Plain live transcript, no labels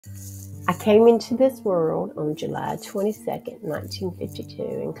I came into this world on July 22nd, 1952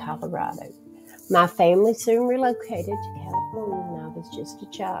 in Colorado. My family soon relocated to California when I was just a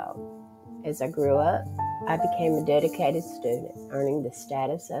child. As I grew up, I became a dedicated student, earning the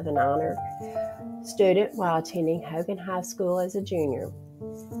status of an honor student while attending Hogan High School as a junior.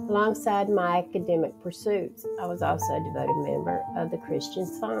 Alongside my academic pursuits, I was also a devoted member of the Christian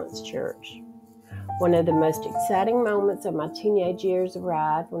Science Church. One of the most exciting moments of my teenage years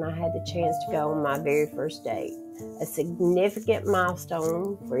arrived when I had the chance to go on my very first date, a significant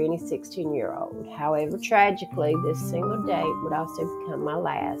milestone for any 16-year-old. However, tragically, this single date would also become my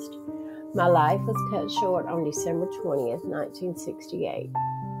last. My life was cut short on December 20th, 1968.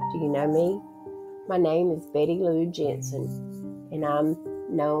 Do you know me? My name is Betty Lou Jensen, and I'm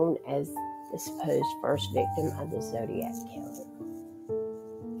known as the supposed first victim of the Zodiac Killer.